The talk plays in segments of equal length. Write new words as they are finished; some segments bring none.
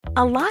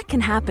A lot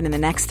can happen in the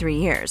next 3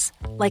 years.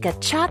 Like a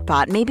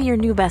chatbot may be your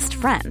new best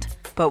friend.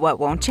 But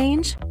what won't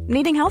change?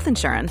 Needing health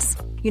insurance.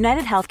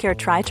 United Healthcare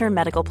Tri-Term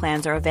Medical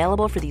Plans are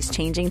available for these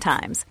changing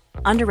times.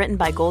 Underwritten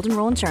by Golden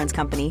Rule Insurance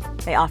Company,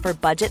 they offer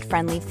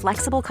budget-friendly,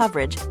 flexible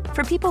coverage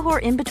for people who are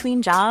in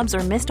between jobs or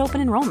missed open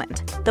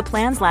enrollment. The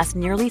plans last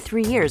nearly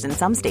 3 years in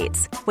some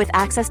states, with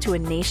access to a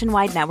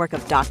nationwide network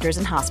of doctors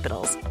and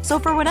hospitals. So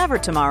for whatever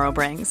tomorrow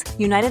brings,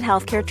 United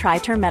Healthcare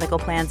Tri-Term Medical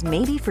Plans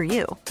may be for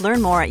you.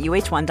 Learn more at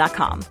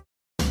uh1.com.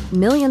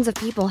 Millions of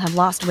people have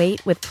lost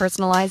weight with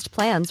personalized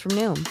plans from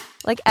Noom.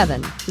 Like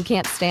Evan, who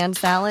can't stand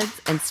salads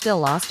and still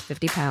lost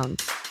 50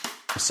 pounds.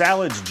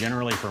 Salads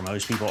generally for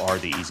most people are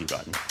the easy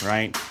button,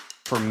 right?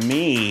 For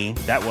me,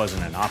 that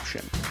wasn't an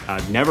option.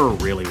 I never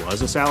really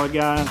was a salad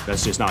guy.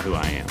 That's just not who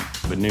I am.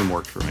 But Noom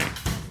worked for me.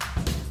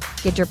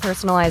 Get your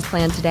personalized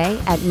plan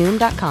today at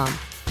Noom.com.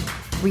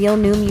 Real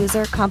Noom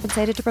user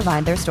compensated to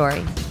provide their story.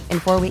 In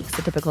 4 weeks,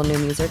 the typical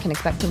Noom user can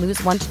expect to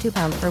lose 1 to 2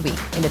 pounds per week.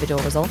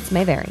 Individual results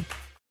may vary.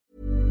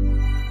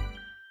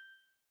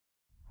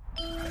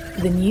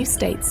 The New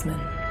Statesman.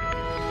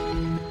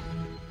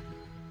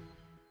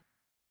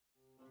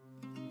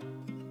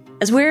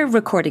 As we're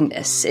recording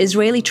this,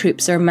 Israeli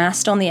troops are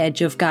massed on the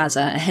edge of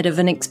Gaza ahead of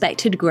an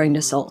expected ground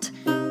assault.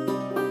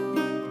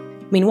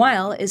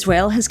 Meanwhile,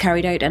 Israel has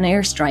carried out an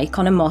airstrike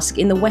on a mosque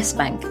in the West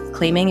Bank,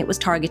 claiming it was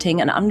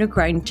targeting an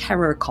underground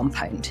terror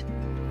compound.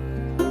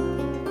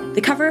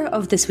 The cover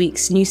of this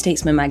week's New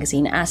Statesman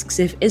magazine asks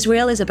if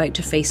Israel is about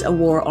to face a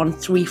war on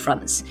 3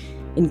 fronts,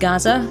 in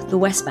Gaza, the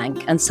West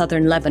Bank and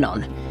southern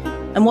Lebanon,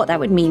 and what that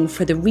would mean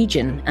for the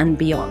region and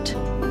beyond.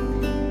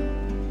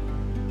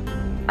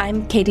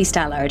 I'm Katie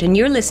Stallard, and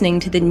you're listening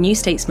to the New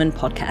Statesman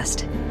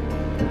podcast.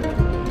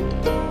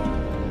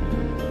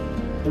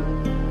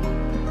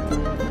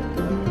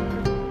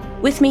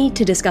 With me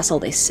to discuss all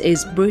this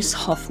is Bruce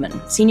Hoffman,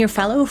 Senior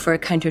Fellow for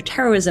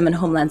Counter-Terrorism and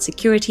Homeland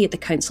Security at the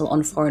Council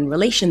on Foreign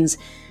Relations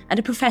and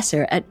a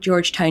professor at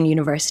Georgetown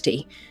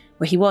University,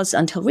 where he was,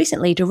 until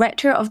recently,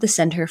 Director of the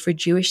Center for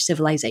Jewish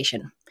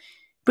Civilization.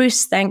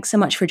 Bruce, thanks so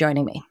much for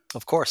joining me.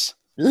 Of course.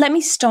 Let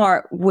me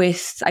start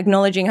with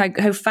acknowledging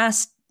how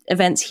fast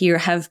events here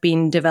have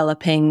been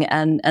developing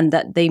and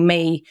that they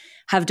may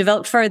have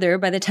developed further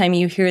by the time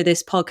you hear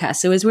this podcast.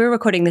 So as we're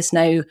recording this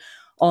now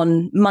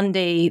on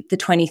Monday, the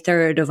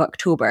 23rd of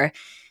October,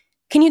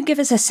 can you give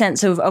us a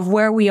sense of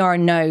where we are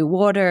now?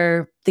 What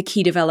are the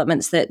key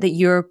developments that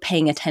you're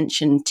paying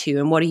attention to,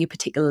 and what are you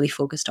particularly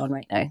focused on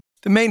right now?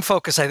 The main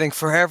focus, I think,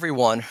 for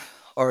everyone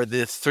are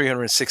the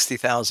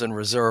 360,000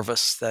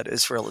 reservists that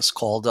Israel has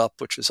called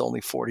up, which is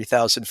only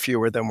 40,000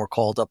 fewer than were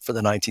called up for the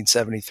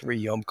 1973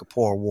 Yom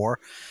Kippur War,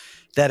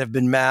 that have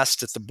been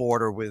massed at the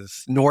border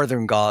with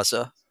northern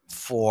Gaza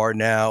for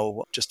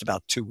now just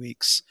about 2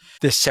 weeks.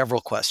 There's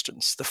several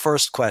questions. The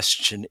first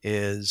question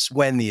is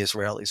when the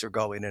Israelis are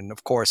going. And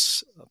of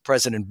course,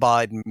 President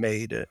Biden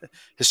made a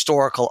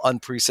historical,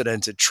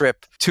 unprecedented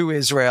trip to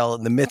Israel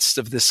in the midst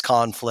of this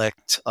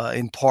conflict,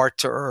 in part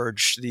to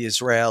urge the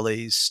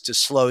Israelis to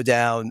slow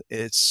down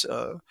its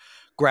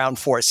ground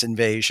force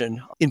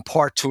invasion, in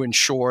part to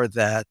ensure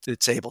that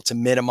it's able to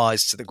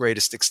minimize to the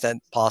greatest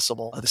extent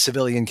possible the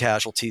civilian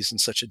casualties in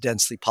such a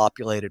densely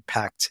populated,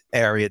 packed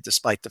area,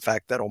 despite the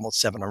fact that almost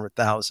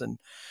 700,000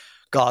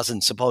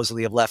 Gazans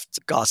supposedly have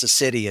left Gaza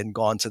City and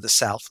gone to the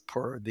south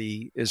per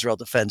the Israel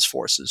Defense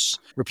Forces'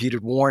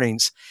 repeated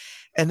warnings.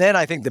 And then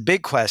I think the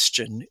big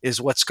question is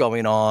what's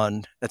going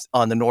on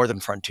the northern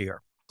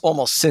frontier.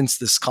 Almost since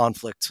this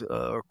conflict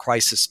or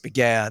crisis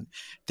began,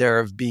 there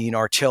have been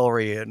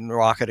artillery and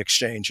rocket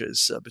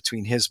exchanges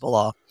between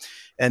Hezbollah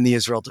and the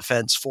Israel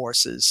Defense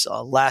Forces.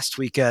 Last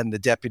weekend, the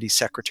Deputy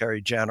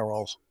Secretary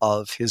General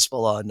of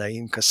Hezbollah,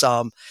 Naim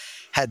Qassam,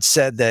 had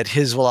said that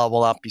Hezbollah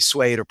will not be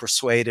swayed or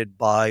persuaded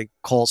by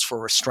calls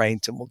for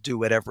restraint and will do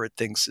whatever it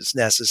thinks is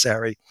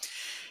necessary.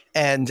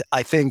 And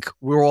I think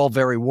we're all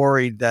very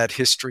worried that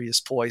history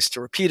is poised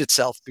to repeat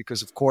itself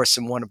because, of course,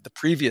 in one of the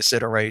previous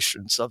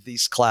iterations of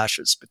these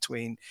clashes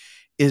between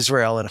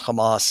Israel and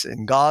Hamas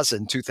in Gaza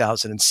in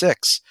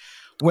 2006,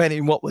 when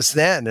in what was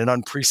then an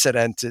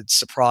unprecedented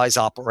surprise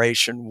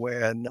operation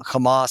when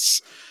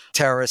Hamas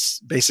terrorists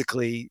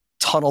basically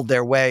tunneled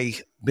their way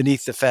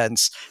beneath the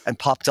fence and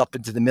popped up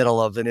into the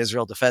middle of an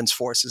Israel Defense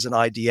Forces and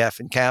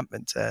IDF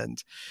encampment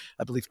and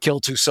I believe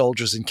killed 2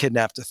 soldiers and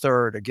kidnapped a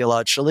third,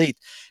 Gilad Shalit.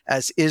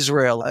 As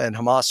Israel and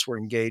Hamas were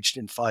engaged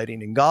in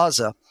fighting in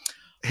Gaza,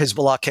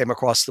 Hezbollah came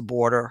across the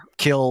border,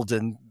 killed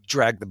and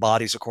dragged the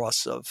bodies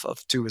across of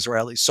 2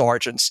 Israeli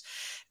sergeants.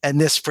 And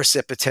this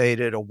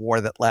precipitated a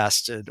war that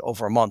lasted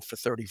over a month, for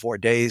 34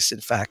 days, in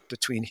fact,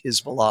 between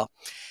Hezbollah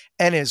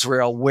and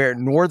Israel, where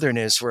northern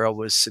Israel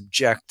was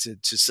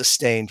subjected to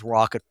sustained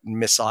rocket and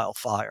missile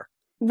fire.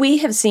 We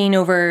have seen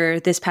over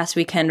this past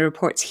weekend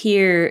reports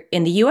here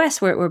in the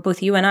US, where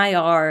both you and I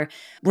are,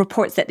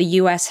 reports that the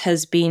US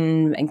has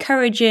been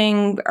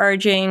encouraging,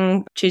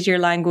 urging, choose your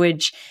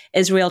language,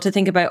 Israel to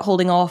think about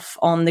holding off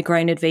on the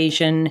ground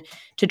invasion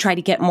to try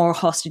to get more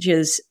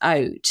hostages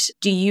out.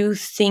 Do you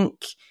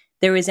think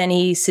there is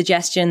any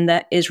suggestion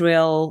that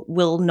Israel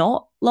will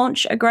not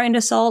launch a ground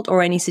assault,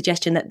 or any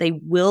suggestion that they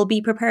will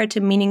be prepared to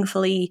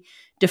meaningfully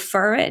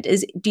defer it?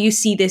 Do you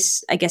see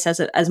this, I guess,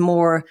 as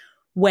more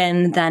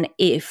when than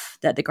if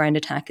that the ground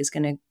attack is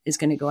going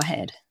to go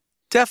ahead?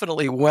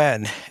 Definitely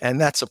when, and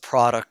that's a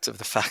product of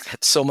the fact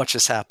that so much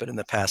has happened in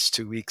the past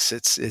 2 weeks.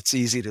 It's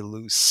easy to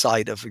lose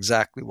sight of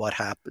exactly what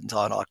happened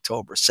on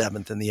October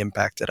 7th and the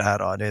impact it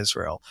had on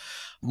Israel.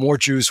 More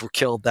Jews were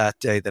killed that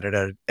day than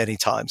at any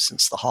time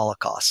since the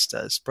Holocaust.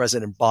 As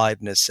President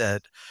Biden has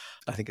said,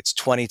 I think it's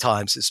 20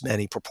 times as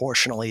many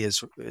proportionally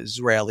as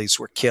Israelis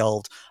were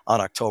killed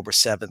on October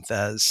 7th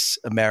as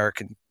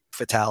American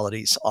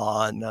fatalities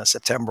on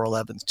September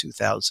 11th,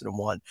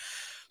 2001.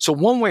 So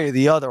one way or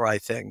the other, I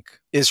think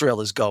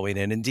Israel is going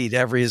in. Indeed,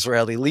 every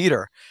Israeli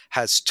leader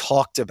has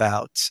talked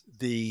about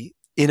the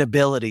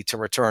inability to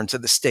return to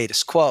the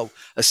status quo,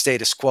 a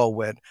status quo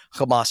when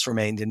Hamas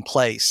remained in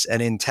place and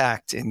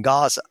intact in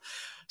Gaza.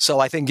 So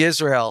I think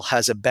Israel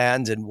has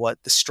abandoned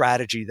what the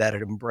strategy that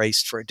it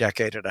embraced for a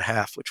decade and a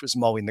half, which was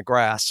mowing the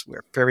grass,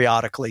 where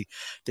periodically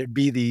there'd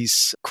be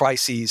these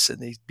crises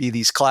and there'd be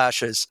these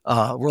clashes.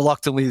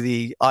 Reluctantly,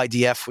 the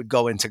IDF would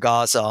go into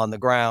Gaza on the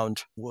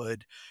ground,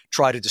 would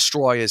try to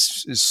destroy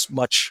as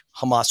much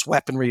Hamas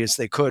weaponry as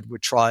they could,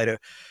 would try to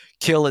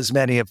kill as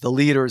many of the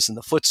leaders and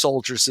the foot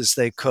soldiers as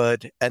they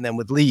could, and then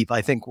would leave.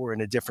 I think we're in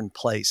a different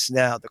place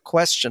now. The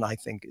question, I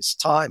think, is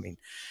timing.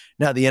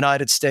 Now, the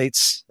United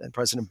States and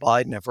President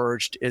Biden have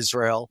urged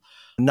Israel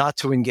not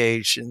to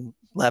engage in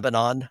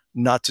Lebanon,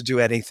 not to do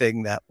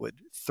anything that would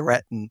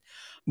threaten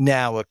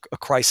now a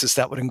crisis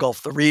that would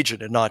engulf the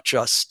region and not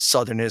just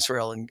southern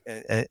Israel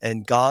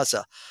and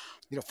Gaza.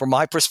 From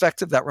my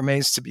perspective, that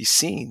remains to be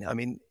seen. I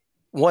mean,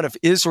 one of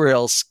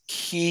Israel's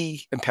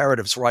key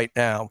imperatives right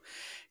now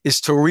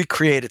is to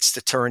recreate its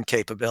deterrent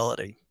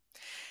capability.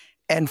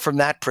 And from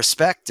that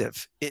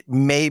perspective, it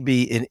may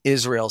be in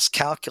Israel's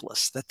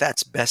calculus that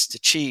that's best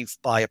achieved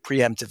by a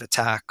preemptive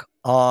attack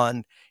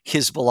on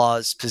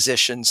Hezbollah's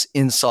positions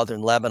in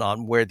southern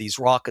Lebanon, where these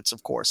rockets,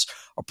 of course,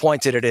 are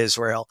pointed at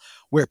Israel,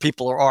 where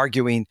people are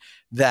arguing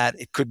that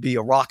it could be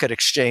a rocket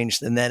exchange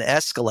and then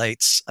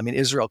escalates. I mean,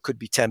 Israel could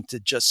be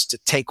tempted just to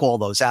take all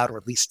those out, or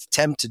at least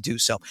attempt to do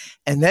so,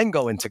 and then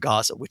go into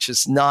Gaza, which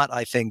is not,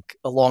 I think,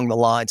 along the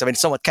lines. I mean,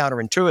 it's somewhat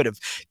counterintuitive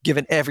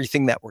given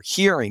everything that we're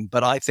hearing,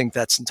 but I think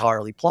that's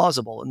entirely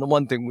plausible. And the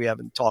one thing we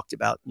haven't talked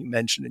about, you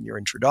mentioned in your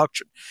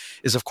introduction,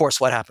 is, of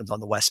course, what happens on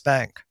the West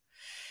Bank.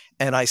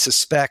 And I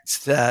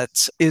suspect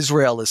that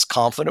Israel is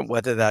confident,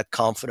 whether that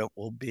confidence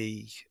will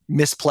be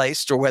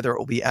misplaced or whether it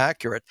will be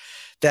accurate,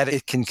 that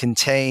it can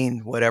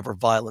contain whatever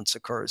violence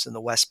occurs in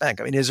the West Bank.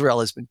 I mean,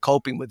 Israel has been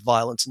coping with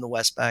violence in the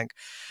West Bank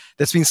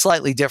that's been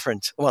slightly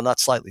different. Well, not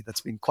slightly,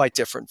 that's been quite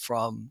different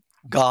from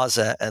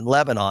Gaza and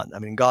Lebanon. I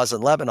mean, in Gaza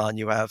and Lebanon,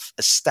 you have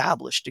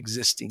established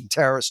existing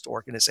terrorist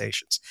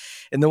organizations.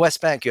 In the West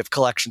Bank, you have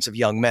collections of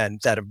young men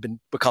that have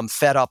become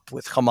fed up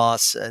with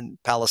Hamas and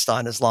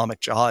Palestine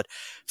Islamic Jihad,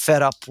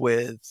 fed up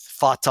with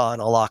Fatah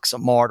and Al-Aqsa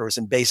martyrs,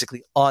 and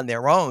basically on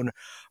their own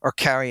are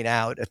carrying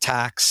out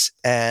attacks.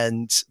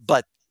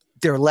 But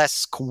they're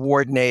less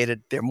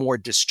coordinated, they're more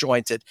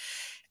disjointed,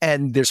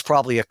 and there's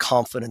probably a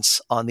confidence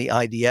on the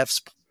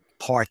IDF's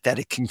part that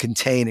it can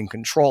contain and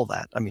control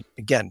that. I mean,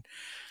 again,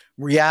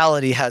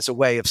 reality has a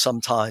way of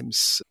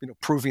sometimes,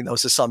 proving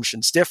those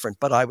assumptions different,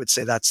 but I would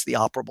say that's the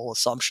operable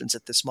assumptions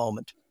at this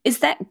moment. Is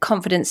that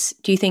confidence,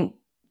 do you think,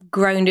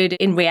 grounded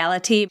in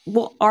reality?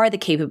 What are the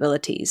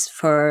capabilities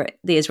for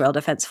the Israel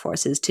Defense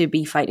Forces to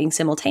be fighting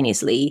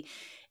simultaneously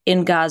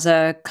in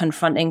Gaza,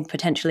 confronting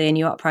potentially a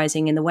new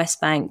uprising in the West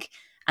Bank,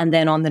 and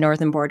then on the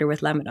northern border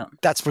with Lebanon?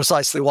 That's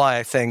precisely why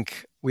I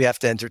think we have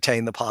to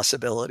entertain the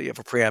possibility of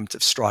a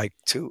preemptive strike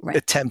to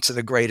attempt to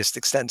the greatest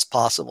extent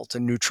possible to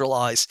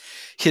neutralize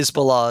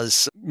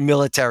Hezbollah's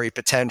military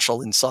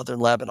potential in southern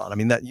Lebanon. I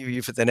mean, that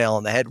you've hit the nail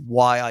on the head.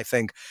 Why I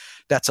think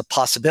that's a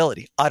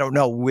possibility. I don't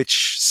know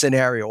which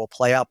scenario will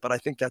play out, but I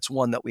think that's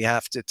one that we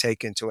have to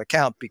take into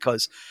account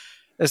because,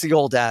 as the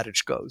old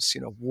adage goes,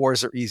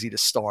 wars are easy to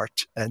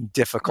start and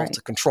difficult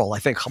to control. I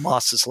think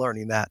Hamas is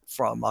learning that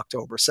from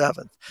October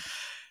 7th.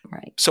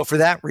 Right. So for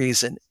that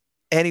reason,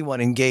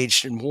 anyone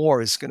engaged in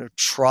war is going to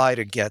try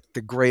to get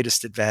the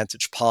greatest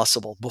advantage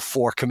possible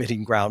before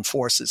committing ground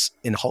forces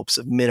in hopes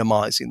of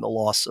minimizing the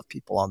loss of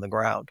people on the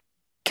ground.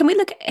 Can we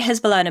look at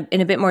Hezbollah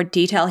in a bit more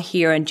detail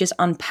here and just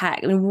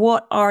unpack? I mean,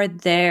 what are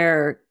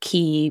their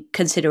key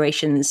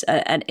considerations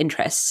and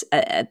interests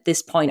at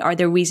this point? Are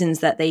there reasons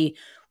that they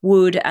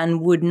would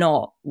and would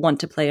not want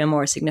to play a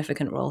more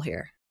significant role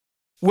here?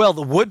 Well,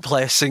 the would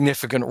play a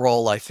significant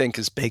role, I think,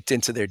 is baked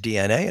into their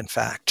DNA, in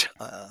fact.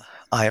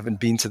 I haven't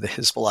been to the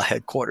Hezbollah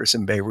headquarters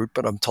in Beirut,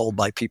 but I'm told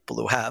by people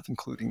who have,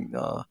 including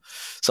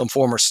some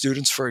former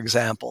students, for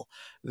example,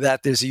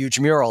 that there's a huge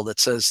mural that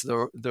says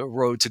the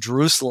road to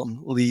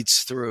Jerusalem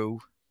leads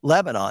through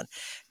Lebanon.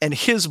 And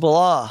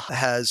Hezbollah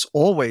has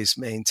always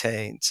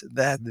maintained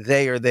that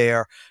they are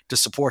there to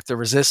support the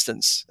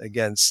resistance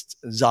against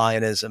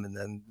Zionism and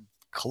then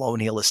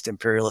colonialist,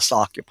 imperialist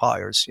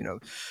occupiers,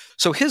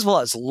 So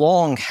Hezbollah has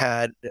long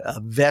had a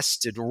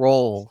vested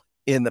role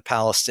in the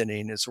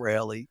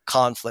Palestinian-Israeli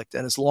conflict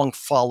and has long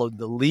followed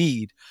the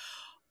lead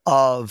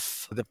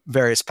of the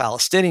various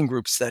Palestinian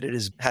groups that it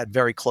has had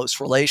very close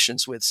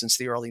relations with since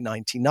the early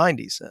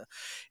 1990s.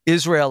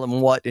 Israel, in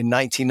what in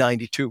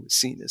 1992 was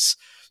seen as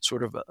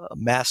sort of a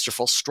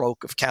masterful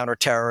stroke of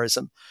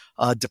counterterrorism,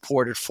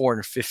 deported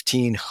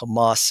 415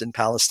 Hamas and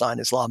Palestine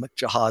Islamic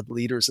Jihad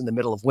leaders in the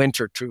middle of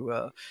winter to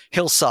a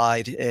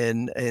hillside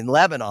in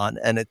Lebanon.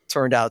 And it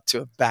turned out to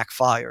have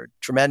backfired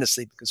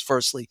tremendously because,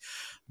 firstly,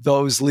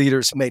 those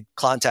leaders made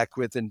contact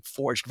with and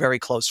forged very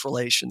close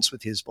relations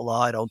with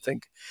Hezbollah. I don't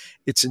think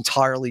it's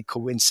entirely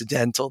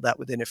coincidental that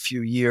within a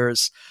few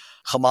years,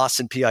 Hamas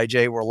and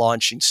PIJ were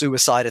launching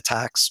suicide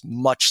attacks,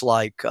 much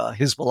like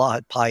Hezbollah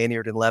had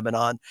pioneered in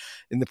Lebanon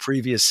in the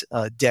previous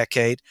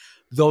decade.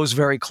 Those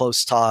very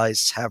close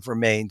ties have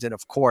remained. And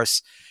of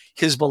course,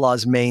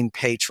 Hezbollah's main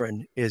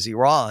patron is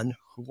Iran,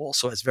 who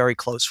also has very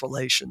close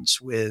relations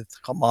with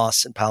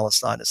Hamas and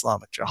Palestine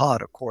Islamic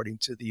Jihad, according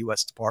to the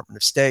U.S. Department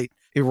of State.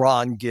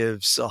 Iran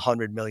gives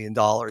 $100 million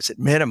at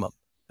minimum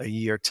a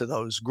year to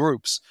those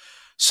groups.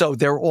 So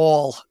they're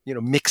all,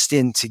 mixed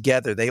in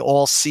together. They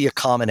all see a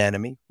common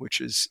enemy,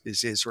 which is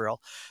Israel.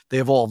 They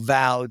have all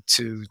vowed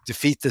to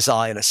defeat the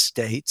Zionist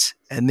state.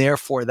 And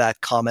therefore, that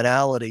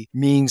commonality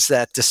means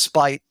that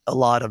despite a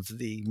lot of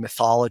the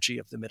mythology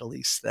of the Middle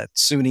East, that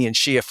Sunni and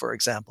Shia, for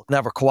example,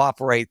 never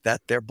cooperate,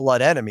 that they're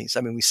blood enemies.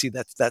 I mean, we see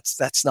that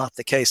that's not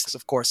the case. Because,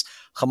 of course,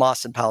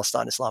 Hamas and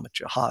Palestine Islamic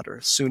Jihad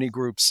are Sunni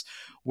groups,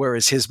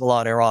 whereas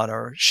Hezbollah and Iran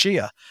are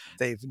Shia.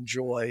 They've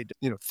enjoyed,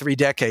 3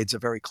 decades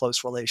of very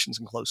close relations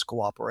and close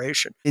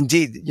cooperation.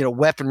 Indeed,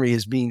 weaponry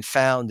is being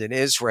found in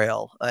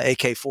Israel,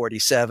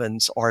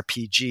 AK-47s,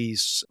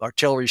 RPGs,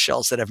 artillery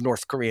shells that have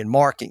North Korean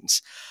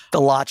markings.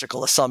 The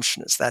logical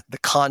assumption is that the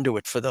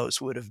conduit for those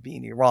would have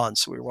been Iran.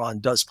 So Iran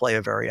does play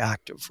a very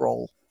active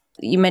role.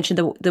 You mentioned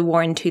the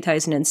war in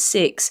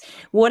 2006.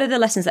 What are the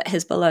lessons that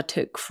Hezbollah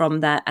took from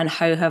that, and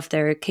how have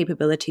their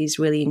capabilities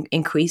really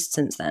increased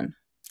since then?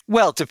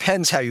 Well, it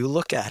depends how you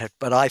look at it,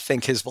 but I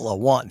think Hezbollah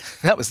won.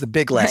 That was the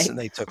big lesson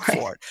they took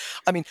for it.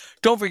 I mean,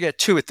 don't forget,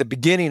 too, at the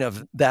beginning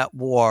of that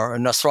war,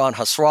 Nasran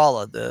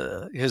Nasrallah,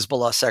 the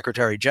Hezbollah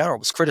Secretary General,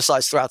 was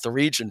criticized throughout the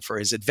region for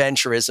his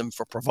adventurism,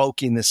 for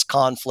provoking this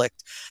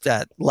conflict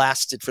that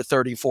lasted for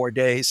 34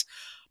 days.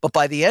 But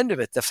by the end of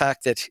it, the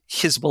fact that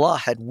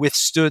Hezbollah had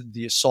withstood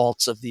the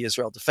assaults of the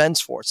Israel Defense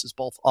Forces,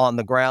 both on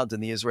the ground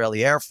and the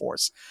Israeli Air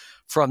Force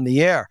from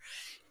the air,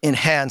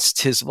 enhanced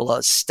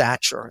Hezbollah's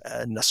stature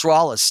and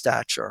Nasrallah's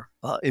stature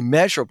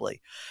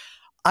immeasurably.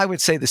 I would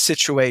say the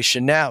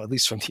situation now, at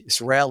least from the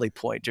Israeli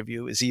point of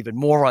view, is even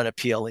more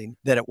unappealing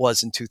than it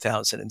was in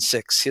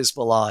 2006.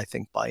 Hezbollah, I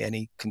think by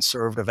any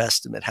conservative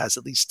estimate, has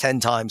at least 10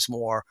 times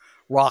more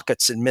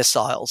rockets and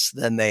missiles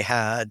than they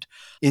had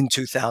in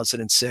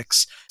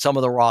 2006. Some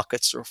of the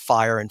rockets are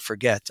fire and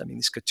forget. I mean,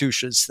 these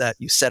Katyushas that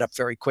you set up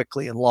very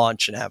quickly and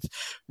launch and have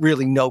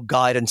really no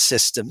guidance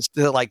systems.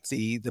 They're like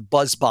the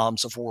buzz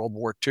bombs of World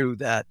War II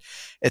that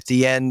at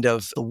the end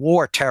of the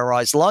war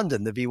terrorized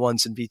London, the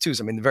V1s and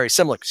V2s. I mean, they're very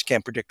similar because you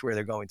can't predict where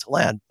they're going to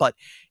land. But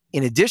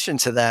in addition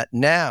to that,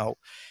 now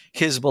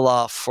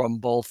Hezbollah from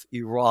both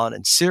Iran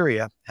and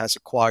Syria has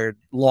acquired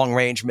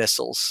long-range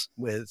missiles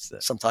with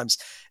sometimes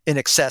in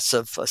excess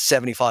of a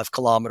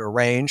 75-kilometer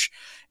range,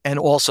 and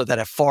also that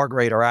have far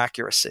greater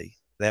accuracy.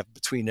 They have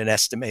between an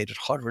estimated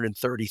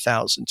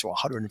 130,000 to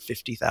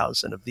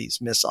 150,000 of these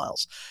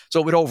missiles.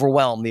 So it would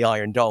overwhelm the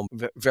Iron Dome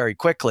very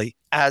quickly,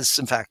 as,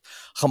 in fact,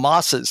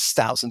 Hamas's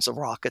thousands of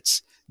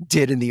rockets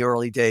did in the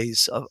early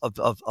days of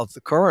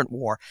the current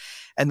war.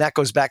 And that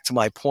goes back to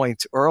my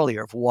point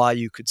earlier of why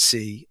you could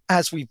see,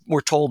 as we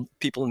were told,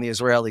 people in the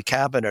Israeli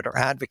cabinet are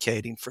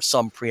advocating for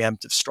some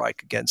preemptive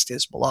strike against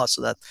Hezbollah, so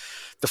that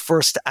the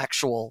first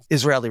actual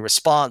Israeli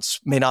response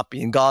may not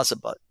be in Gaza,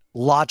 but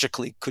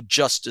logically could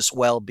just as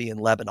well be in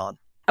Lebanon.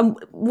 And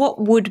what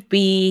would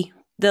be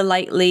the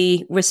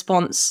likely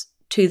response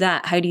to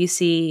that? How do you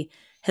see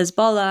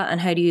Hezbollah and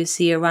how do you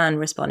see Iran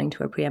responding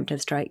to a preemptive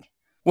strike?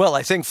 Well,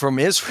 I think from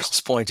Israel's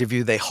point of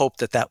view, they hoped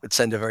that would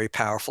send a very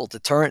powerful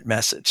deterrent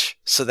message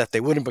so that they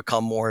wouldn't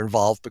become more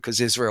involved,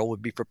 because Israel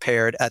would be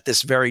prepared at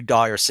this very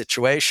dire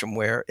situation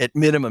where, at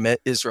minimum,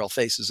 Israel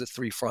faces a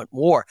 3-front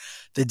war.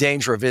 The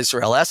danger of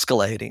Israel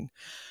escalating,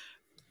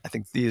 I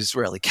think the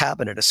Israeli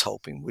cabinet is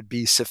hoping, would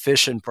be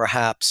sufficient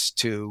perhaps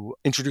to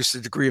introduce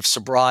a degree of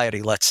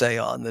sobriety, let's say,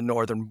 on the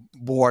northern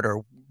border,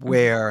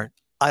 where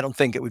I don't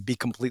think it would be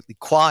completely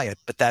quiet,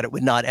 but that it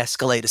would not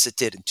escalate as it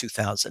did in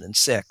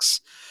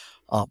 2006.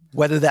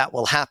 Whether that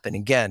will happen,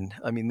 again,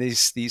 I mean,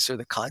 these are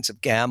the kinds of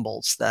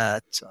gambles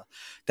that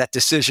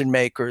decision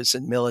makers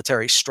and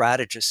military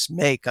strategists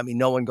make. I mean,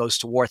 no one goes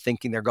to war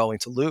thinking they're going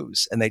to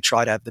lose, and they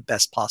try to have the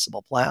best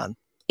possible plan.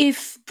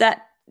 If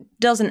that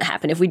doesn't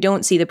happen, if we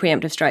don't see the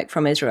preemptive strike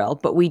from Israel,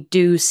 but we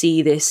do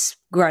see this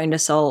ground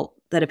assault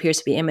that appears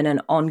to be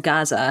imminent on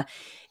Gaza,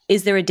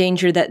 is there a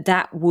danger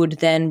that would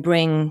then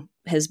bring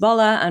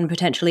Hezbollah and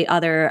potentially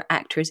other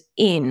actors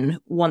in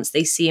once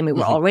they see, I mean,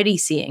 we're already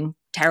seeing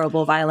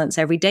terrible violence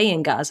every day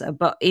in Gaza,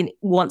 but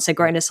once a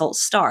ground assault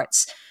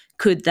starts,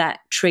 could that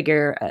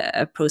trigger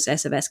a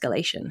process of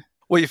escalation?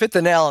 Well, you've hit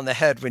the nail on the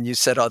head when you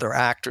said other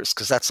actors,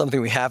 because that's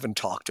something we haven't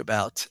talked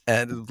about.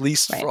 And at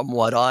least from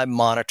what I'm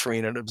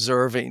monitoring and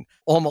observing,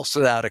 almost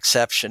without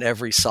exception,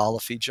 every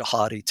Salafi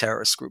jihadi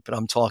terrorist group, and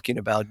I'm talking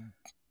about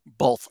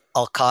both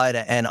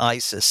Al-Qaeda and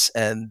ISIS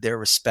and their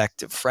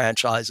respective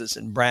franchises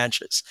and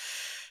branches,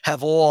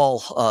 have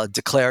all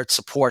declared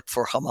support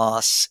for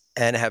Hamas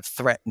and have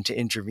threatened to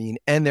intervene.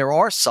 And there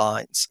are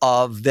signs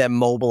of them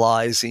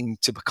mobilizing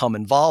to become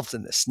involved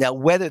in this. Now,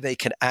 whether they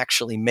can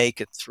actually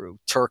make it through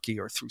Turkey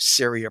or through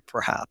Syria,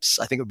 perhaps,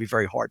 I think it would be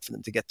very hard for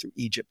them to get through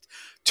Egypt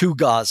to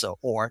Gaza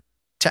or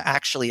to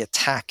actually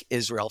attack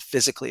Israel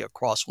physically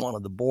across one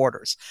of the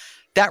borders.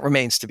 That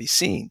remains to be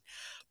seen.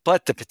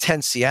 But the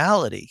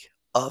potentiality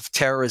of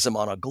terrorism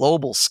on a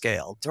global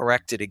scale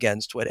directed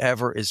against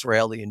whatever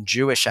Israeli and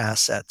Jewish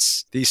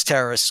assets these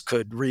terrorists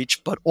could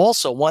reach. But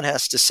also, one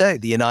has to say,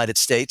 the United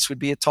States would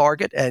be a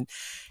target. And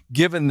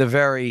given the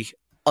very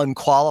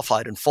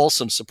unqualified and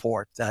fulsome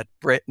support that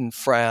Britain,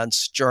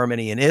 France,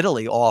 Germany, and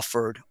Italy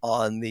offered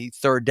on the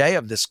third day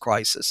of this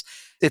crisis,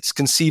 it's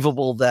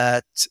conceivable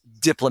that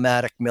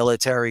diplomatic,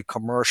 military,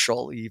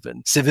 commercial,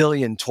 even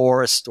civilian,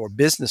 tourist, or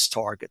business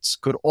targets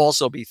could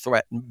also be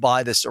threatened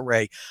by this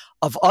array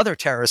of other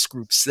terrorist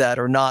groups that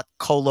are not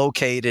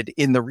co-located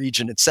in the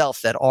region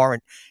itself, that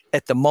aren't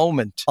at the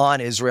moment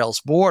on Israel's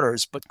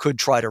borders, but could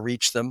try to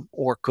reach them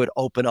or could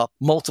open up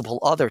multiple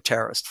other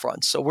terrorist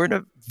fronts. So we're in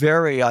a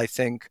very, I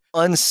think,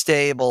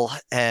 unstable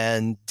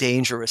and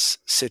dangerous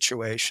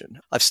situation.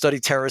 I've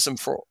studied terrorism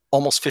for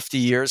almost 50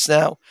 years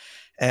now.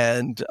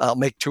 And I'll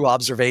make two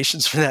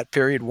observations from that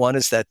period. One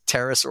is that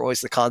terrorists are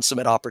always the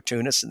consummate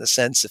opportunists, in the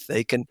sense if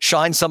they can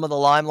shine some of the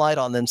limelight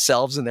on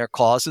themselves and their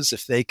causes,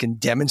 if they can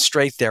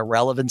demonstrate their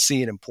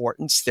relevancy and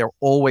importance, they're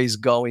always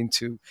going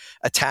to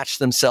attach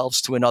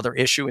themselves to another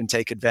issue and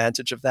take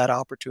advantage of that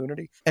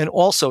opportunity. And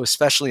also,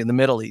 especially in the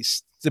Middle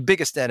East, the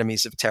biggest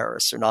enemies of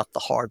terrorists are not the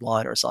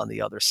hardliners on the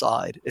other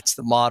side. It's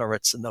the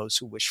moderates and those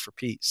who wish for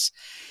peace.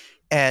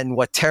 And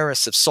what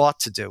terrorists have sought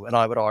to do, and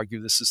I would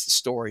argue this is the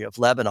story of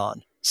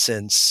Lebanon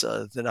since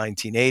the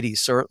 1980s,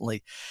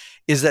 certainly,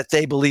 is that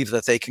they believe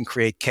that they can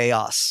create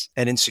chaos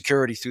and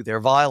insecurity through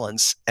their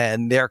violence.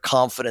 And they're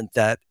confident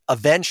that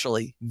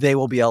eventually they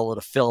will be able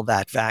to fill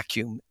that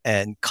vacuum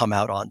and come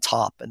out on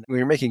top. And when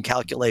you're making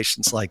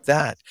calculations like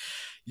that,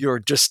 you're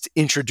just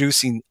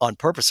introducing on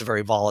purpose a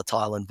very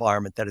volatile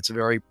environment that it's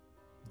very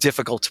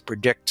difficult to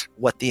predict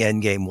what the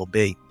end game will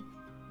be.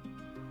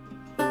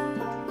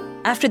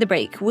 After the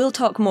break, we'll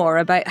talk more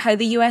about how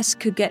the US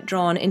could get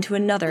drawn into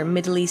another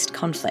Middle East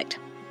conflict.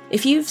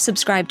 If you've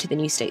subscribed to The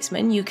New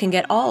Statesman, you can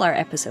get all our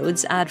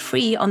episodes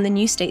ad-free on the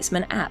New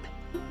Statesman app.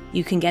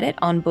 You can get it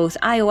on both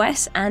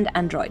iOS and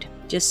Android.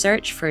 Just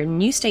search for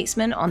New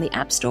Statesman on the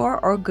App Store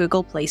or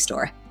Google Play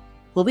Store.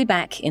 We'll be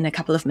back in a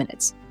couple of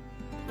minutes.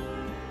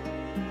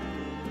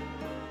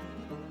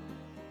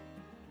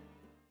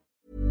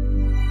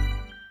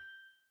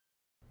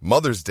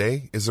 Mother's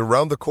Day is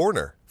around the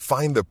corner.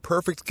 Find the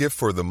perfect gift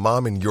for the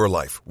mom in your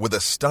life with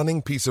a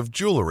stunning piece of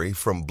jewelry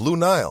from Blue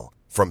Nile.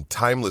 From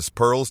timeless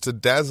pearls to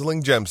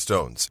dazzling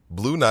gemstones,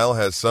 Blue Nile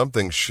has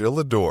something she'll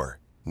adore.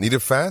 Need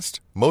it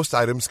fast? Most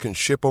items can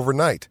ship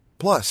overnight.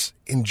 Plus,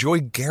 enjoy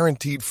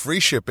guaranteed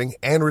free shipping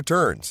and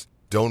returns.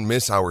 Don't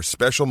miss our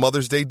special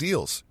Mother's Day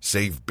deals.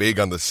 Save big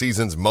on the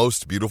season's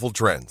most beautiful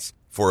trends.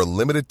 For a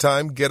limited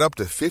time, get up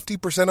to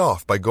 50%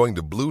 off by going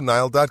to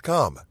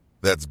BlueNile.com.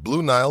 That's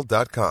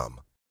BlueNile.com.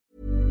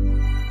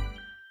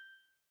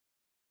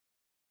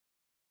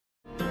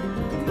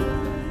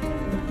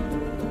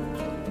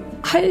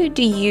 How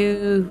do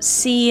you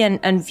see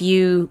and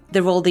view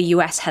the role the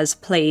US has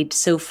played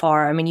so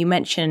far? I mean, you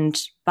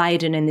mentioned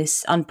Biden in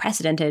this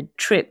unprecedented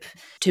trip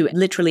to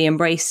literally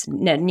embrace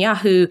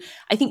Netanyahu.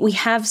 I think we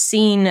have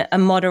seen a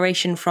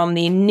moderation from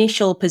the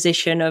initial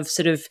position of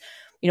sort of,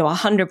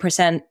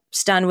 100%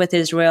 stand with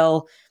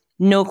Israel,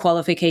 no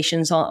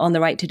qualifications on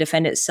the right to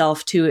defend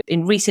itself, to,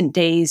 in recent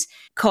days,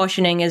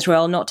 cautioning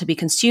Israel not to be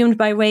consumed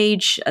by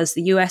rage, as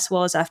the US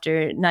was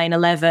after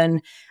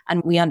 9/11.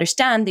 And we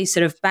understand these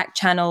sort of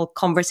back-channel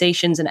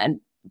conversations and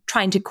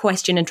trying to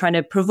question and trying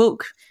to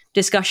provoke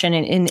discussion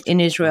in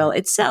Israel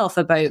itself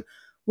about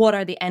what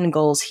are the end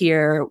goals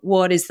here?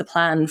 What is the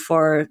plan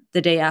for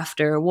the day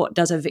after? What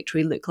does a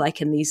victory look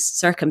like in these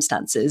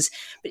circumstances?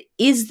 But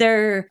is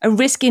there a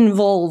risk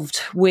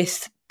involved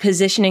with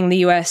positioning the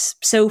US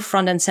so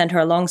front and center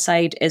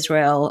alongside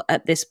Israel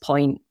at this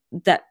point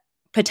that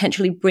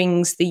potentially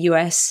brings the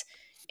US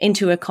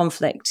into a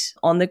conflict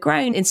on the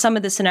ground in some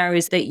of the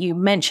scenarios that you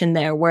mentioned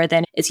there, where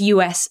then it's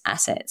US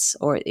assets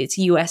or it's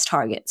US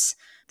targets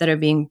that are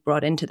being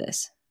brought into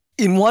this?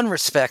 In one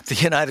respect, the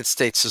United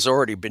States has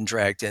already been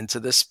dragged into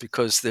this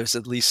because there's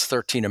at least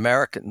 13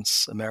 American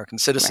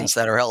citizens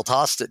that are held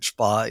hostage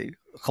by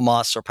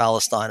Hamas or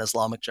Palestine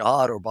Islamic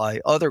Jihad or by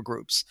other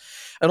groups.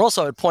 And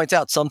also, I'd point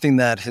out something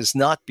that has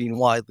not been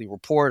widely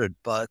reported,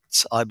 but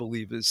I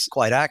believe is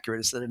quite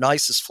accurate, is that an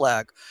ISIS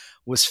flag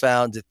was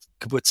found at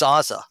Kibbutz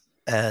Aza.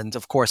 And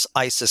of course,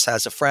 ISIS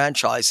has a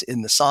franchise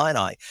in the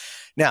Sinai.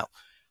 Now,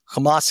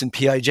 Hamas and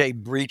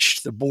PIJ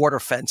breached the border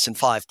fence in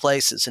 5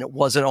 places, and it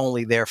wasn't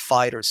only their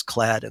fighters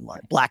clad in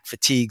like black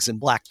fatigues and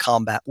black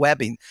combat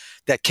webbing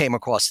that came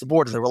across the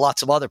border. There were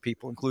lots of other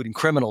people, including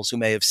criminals, who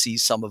may have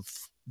seized some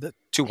of the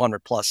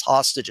 200 plus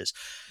hostages.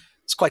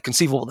 It's quite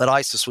conceivable that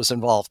ISIS was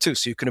involved too.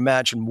 So you can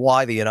imagine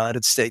why the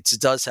United States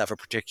does have a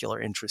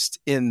particular interest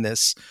in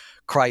this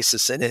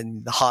crisis and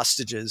in the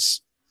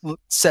hostages,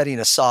 setting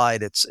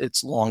aside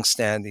its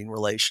longstanding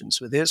relations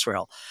with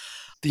Israel.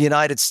 The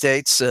United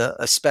States,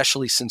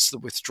 especially since the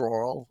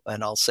withdrawal,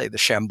 and I'll say the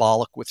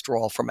shambolic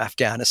withdrawal from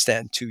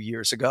Afghanistan 2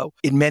 years ago,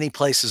 in many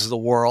places of the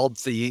world,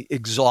 the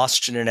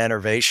exhaustion and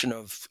enervation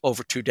of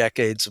over 2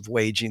 decades of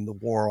waging the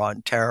war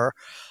on terror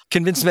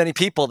convinced many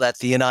people that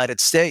the United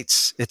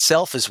States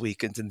itself is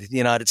weakened and the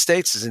United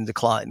States is in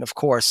decline. Of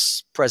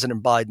course,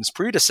 President Biden's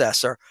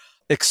predecessor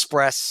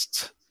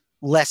expressed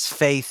less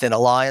faith in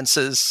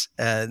alliances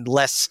and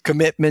less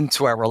commitment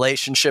to our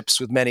relationships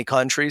with many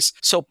countries.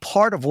 So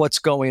part of what's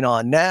going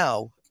on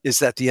now is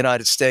that the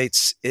United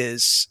States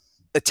is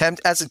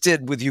as it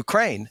did with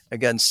Ukraine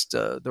against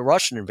the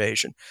Russian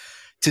invasion,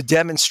 to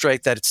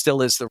demonstrate that it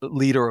still is the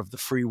leader of the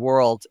free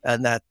world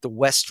and that the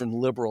Western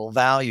liberal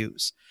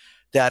values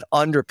that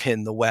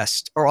underpin the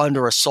West are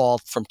under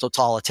assault from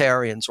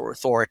totalitarians or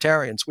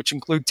authoritarians, which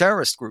include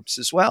terrorist groups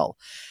as well.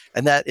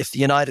 And that if the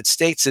United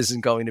States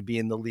isn't going to be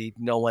in the lead,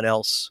 no one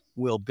else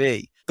will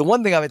be. The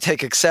one thing I would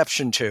take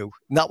exception to,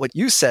 not what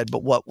you said,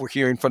 but what we're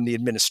hearing from the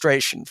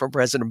administration, from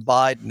President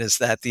Biden, is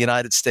that the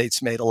United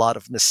States made a lot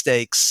of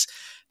mistakes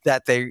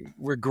that they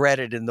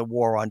regretted in the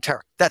war on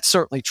terror. That's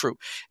certainly true.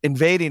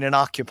 Invading and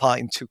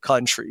occupying 2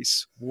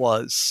 countries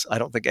was, I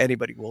don't think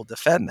anybody will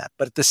defend that.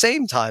 But at the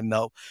same time,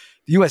 though,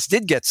 the U.S.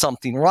 did get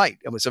something right.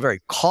 It was a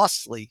very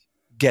costly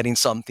getting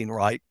something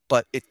right,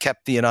 but it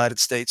kept the United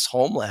States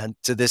homeland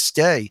to this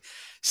day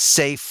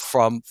safe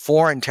from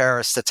foreign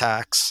terrorist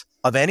attacks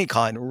of any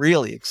kind,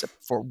 really, except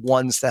for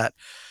ones that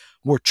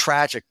were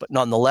tragic, but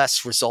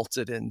nonetheless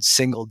resulted in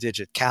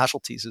single-digit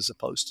casualties as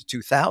opposed to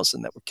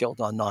 2,000 that were killed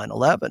on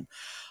 9/11.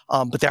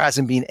 But there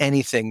hasn't been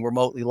anything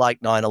remotely like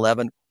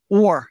 9/11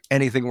 or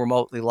anything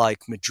remotely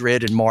like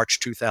Madrid in March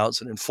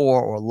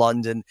 2004 or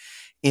London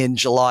in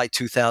July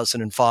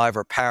 2005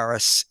 or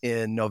Paris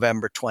in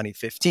November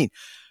 2015.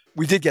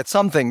 We did get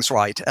some things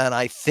right, and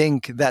I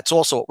think that's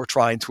also what we're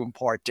trying to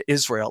impart to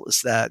Israel,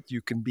 is that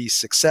you can be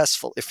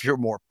successful if you're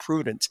more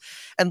prudent.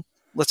 And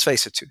let's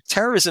face it, too,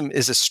 terrorism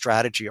is a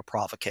strategy of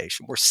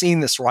provocation. We're seeing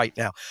this right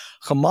now.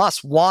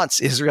 Hamas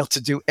wants Israel to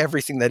do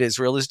everything that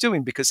Israel is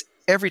doing, because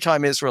every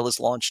time Israel has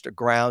launched a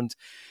ground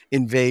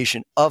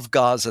invasion of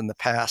Gaza in the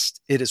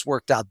past, it has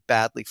worked out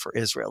badly for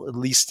Israel, at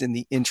least in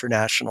the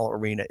international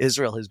arena.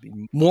 Israel has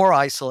been more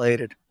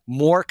isolated,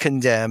 more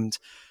condemned.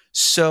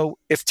 So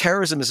if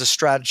terrorism is a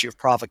strategy of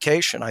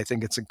provocation, I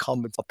think it's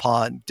incumbent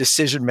upon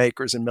decision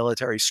makers and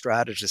military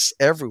strategists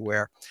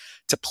everywhere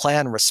to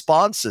plan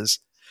responses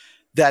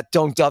that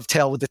don't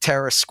dovetail with the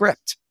terrorist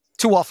script.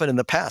 Too often in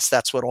the past,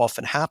 that's what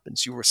often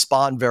happens. You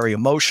respond very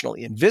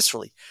emotionally and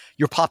viscerally.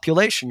 Your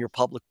population, your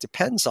public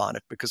depends on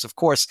it because, of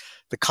course,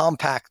 the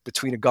compact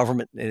between a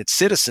government and its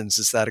citizens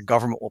is that a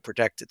government will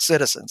protect its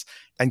citizens.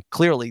 And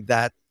clearly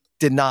that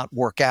did not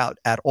work out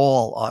at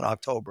all on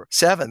October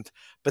 7th.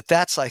 But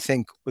that's, I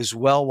think, as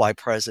well why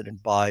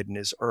President Biden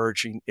is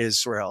urging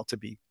Israel to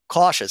be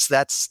cautious.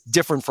 That's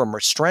different from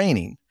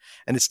restraining,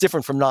 and it's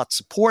different from not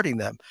supporting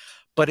them.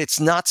 But it's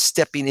not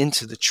stepping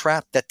into the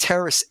trap that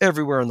terrorists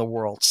everywhere in the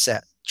world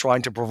set,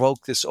 trying to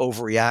provoke this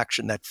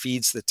overreaction that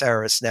feeds the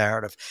terrorist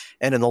narrative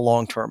and in the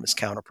long term is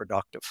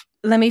counterproductive.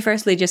 Let me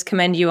firstly just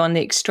commend you on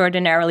the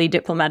extraordinarily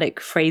diplomatic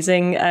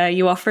phrasing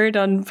you offered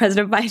on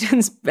President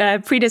Biden's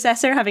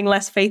predecessor, having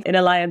less faith in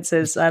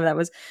alliances. That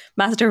was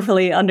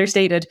masterfully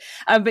understated.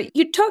 But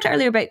you talked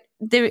earlier about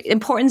the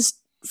importance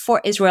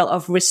for Israel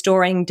of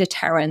restoring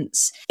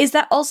deterrence. Is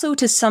that also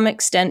to some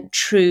extent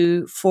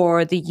true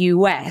for the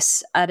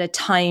US at a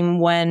time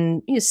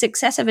when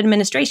successive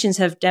administrations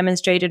have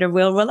demonstrated a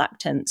real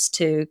reluctance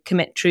to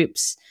commit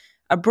troops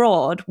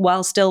abroad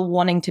while still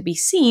wanting to be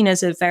seen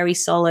as a very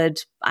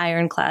solid,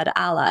 ironclad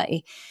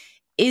ally?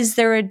 Is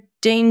there a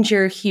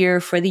danger here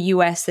for the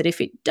US that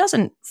if it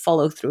doesn't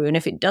follow through and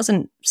if it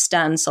doesn't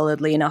stand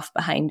solidly enough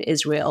behind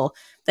Israel,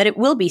 that it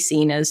will be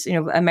seen as,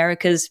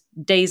 America's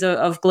days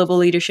of global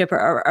leadership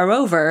are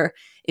over?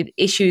 It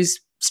issues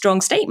strong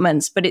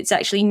statements, but it's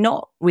actually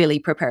not really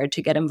prepared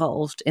to get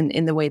involved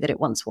in the way that it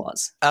once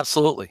was.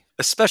 Absolutely,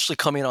 especially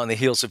coming on the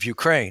heels of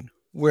Ukraine,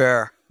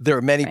 where there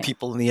are many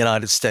people in the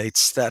United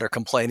States that are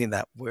complaining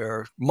that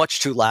we're much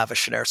too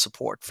lavish in our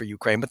support for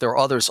Ukraine, but there are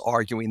others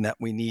arguing that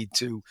we need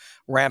to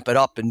ramp it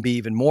up and be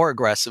even more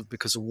aggressive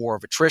because a war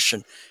of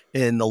attrition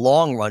in the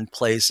long run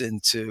plays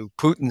into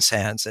Putin's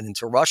hands and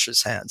into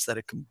Russia's hands, that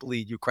it can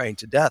bleed Ukraine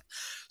to death.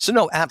 So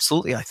no,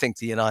 absolutely, I think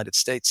the United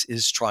States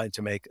is trying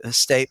to make a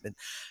statement,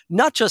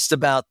 not just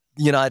about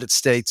the United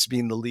States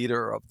being the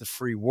leader of the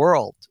free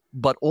world,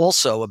 but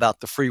also about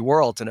the free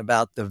world and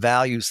about the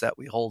values that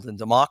we hold in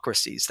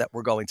democracies, that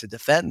we're going to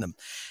defend them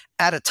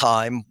at a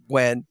time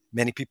when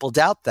many people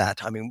doubt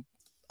that. I mean,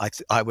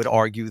 I would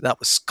argue that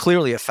was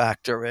clearly a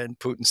factor in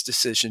Putin's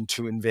decision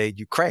to invade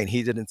Ukraine.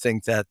 He didn't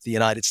think that the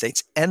United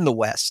States and the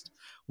West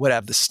would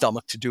have the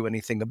stomach to do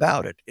anything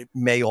about it. It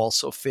may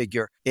also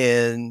figure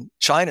in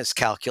China's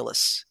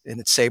calculus, in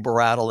its saber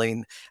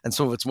rattling and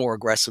some of its more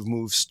aggressive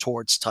moves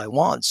towards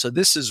Taiwan. So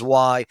this is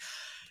why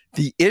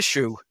the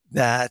issue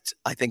that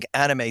I think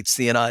animates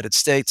the United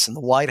States and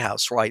the White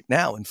House right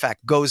now, in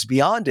fact, goes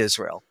beyond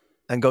Israel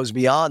and goes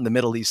beyond the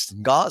Middle East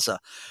and Gaza,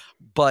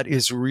 but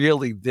is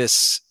really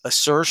this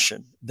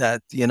assertion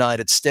that the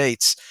United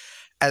States,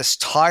 as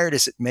tired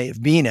as it may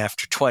have been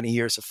after 20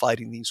 years of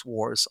fighting these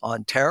wars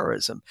on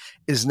terrorism,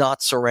 is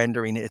not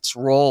surrendering its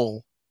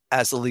role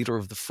as the leader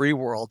of the free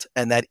world,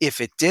 and that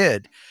if it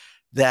did,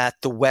 that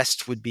the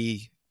West would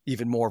be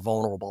even more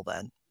vulnerable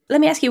then. Let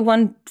me ask you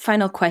one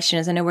final question,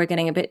 as I know we're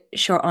getting a bit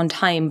short on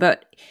time,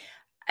 but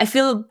I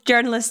feel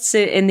journalists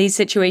in these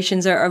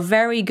situations are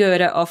very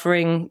good at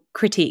offering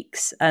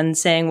critiques and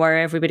saying where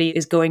everybody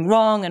is going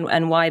wrong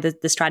and why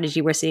the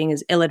strategy we're seeing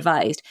is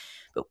ill-advised.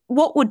 But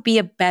what would be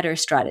a better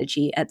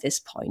strategy at this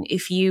point?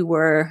 If you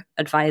were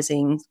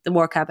advising the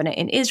war cabinet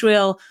in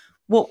Israel,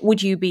 what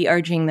would you be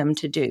urging them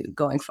to do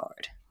going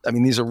forward? I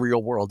mean, these are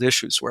real world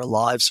issues where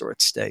lives are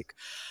at stake.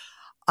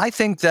 I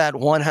think that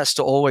one has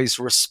to always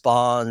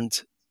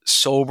respond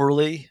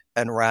soberly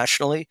and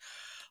rationally.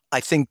 I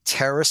think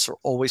terrorists are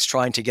always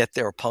trying to get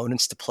their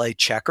opponents to play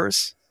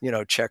checkers.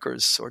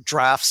 Checkers or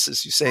drafts,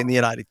 as you say in the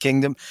United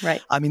Kingdom.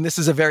 Right. I mean, this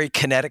is a very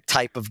kinetic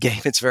type of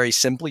game. It's very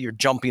simple. You're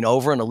jumping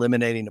over and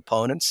eliminating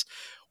opponents,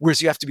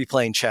 whereas you have to be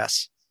playing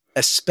chess,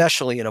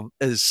 especially in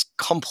as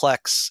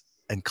complex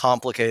and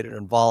complicated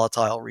and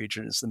volatile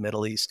region as the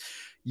Middle East.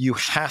 You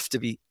have to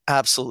be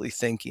absolutely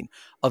thinking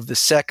of the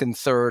second,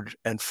 third,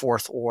 and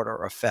fourth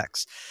order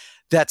effects.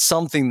 That's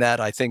something that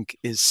I think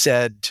is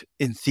said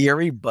in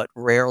theory, but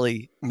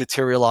rarely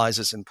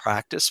materializes in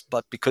practice.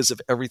 But because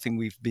of everything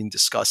we've been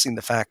discussing,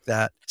 the fact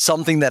that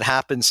something that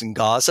happens in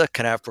Gaza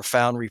can have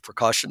profound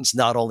repercussions,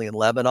 not only in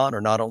Lebanon or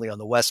not only on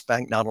the West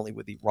Bank, not only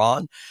with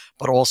Iran,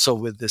 but also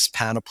with this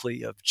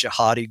panoply of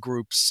jihadi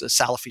groups,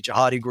 Salafi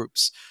jihadi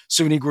groups,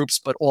 Sunni groups,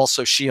 but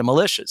also Shia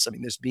militias. I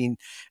mean, there's been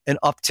an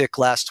uptick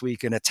last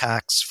week in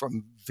attacks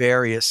from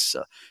various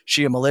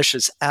Shia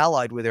militias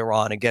allied with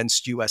Iran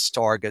against U.S.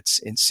 targets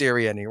in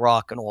Syria and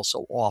Iraq, and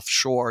also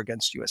offshore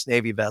against U.S.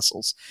 Navy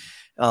vessels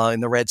in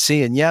the Red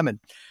Sea and Yemen.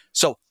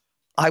 So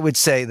I would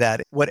say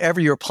that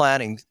whatever you're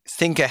planning,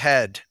 think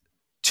ahead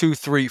 2,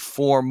 3,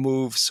 4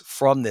 moves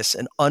from this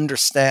and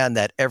understand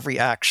that every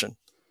action,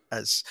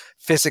 as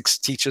physics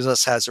teaches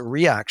us, has a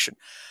reaction.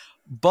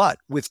 But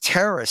with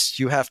terrorists,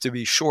 you have to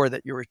be sure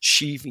that you're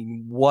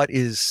achieving what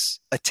is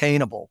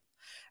attainable,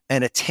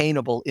 and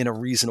attainable in a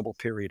reasonable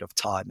period of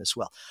time as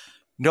well.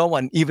 No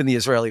one, even the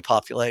Israeli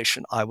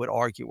population, I would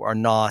argue, are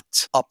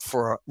not up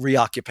for a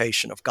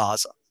reoccupation of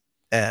Gaza.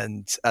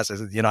 And as I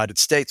said, the United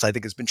States, I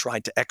think, has been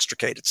trying to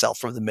extricate itself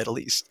from the Middle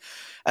East,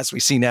 as we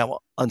see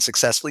now,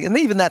 unsuccessfully. And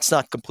even that's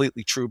not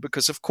completely true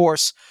because, of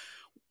course,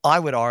 I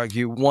would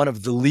argue one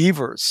of the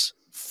levers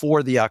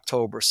for the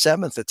October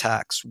 7th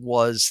attacks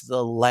was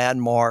the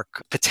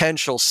landmark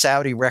potential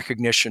Saudi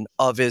recognition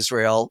of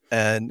Israel,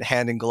 and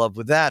hand in glove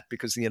with that,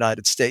 because the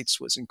United States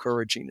was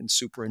encouraging and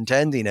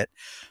superintending it,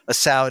 a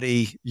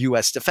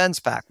Saudi-U.S. defense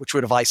pact, which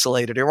would have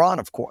isolated Iran,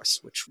 of course,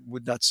 which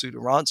would not suit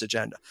Iran's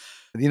agenda.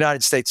 The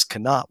United States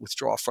cannot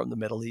withdraw from the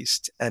Middle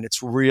East, and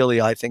it's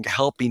really, I think,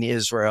 helping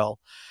Israel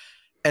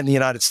and the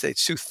United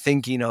States too,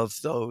 thinking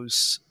of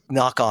those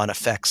knock-on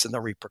effects and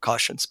the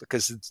repercussions,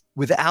 because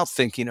without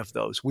thinking of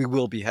those, we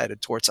will be headed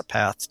towards a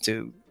path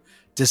to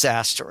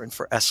disaster and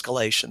for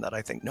escalation that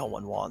I think no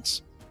one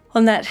wants.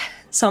 On that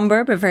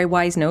somber but very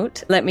wise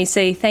note, let me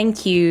say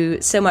thank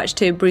you so much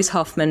to Bruce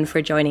Hoffman for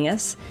joining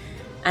us,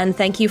 and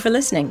thank you for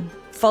listening.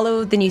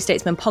 Follow the New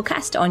Statesman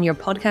podcast on your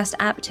podcast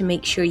app to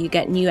make sure you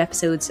get new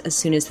episodes as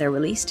soon as they're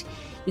released.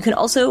 You can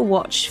also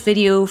watch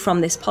video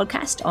from this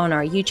podcast on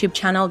our YouTube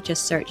channel.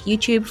 Just search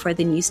YouTube for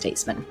The New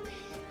Statesman.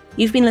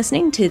 You've been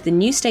listening to the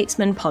New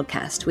Statesman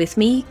podcast with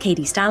me,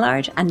 Katie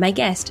Stallard, and my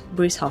guest,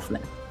 Bruce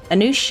Hoffman.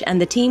 Anoush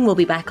and the team will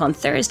be back on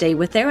Thursday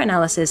with their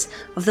analysis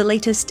of the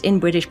latest in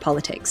British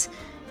politics.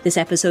 This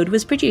episode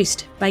was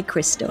produced by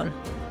Chris Stone.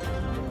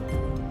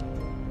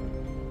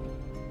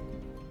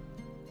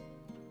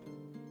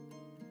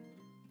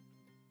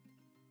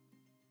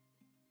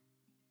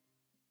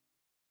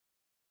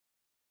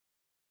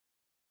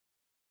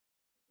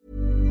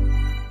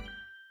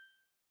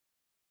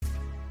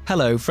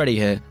 Hello, Freddie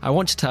here. I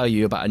want to tell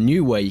you about a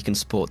new way you can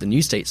support The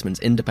New Statesman's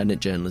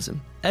independent journalism.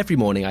 Every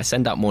morning I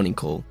send out Morning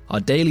Call, our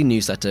daily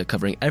newsletter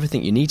covering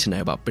everything you need to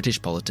know about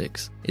British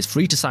politics. It's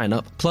free to sign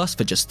up, plus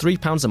for just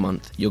 £3 a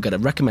month, you'll get a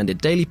recommended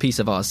daily piece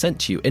of ours sent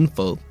to you in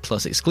full,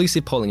 plus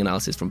exclusive polling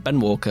analysis from Ben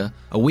Walker,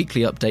 a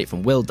weekly update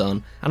from Will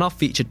Dunn, and our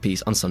featured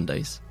piece on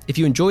Sundays. If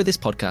you enjoy this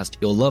podcast,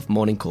 you'll love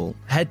Morning Call.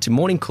 Head to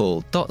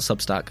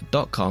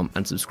morningcall.substack.com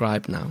and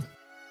subscribe now.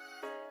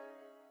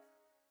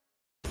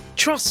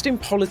 Trust in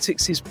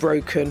politics is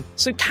broken,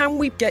 so can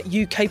we get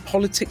UK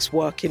politics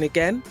working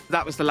again?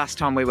 That was the last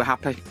time we were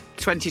happy.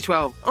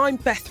 2012. I'm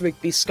Beth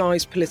Rigby,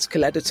 Sky's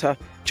political editor.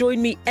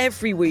 Join me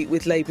every week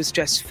with Labour's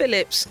Jess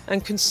Phillips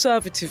and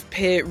Conservative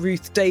peer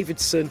Ruth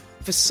Davidson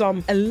for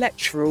some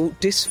electoral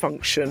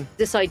dysfunction.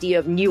 This idea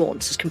of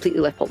nuance is completely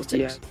left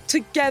politics. Yeah.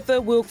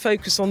 Together we'll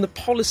focus on the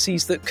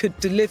policies that could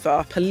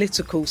deliver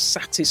political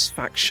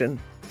satisfaction.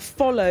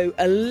 Follow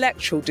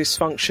Electoral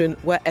Dysfunction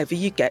wherever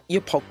you get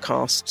your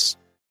podcasts.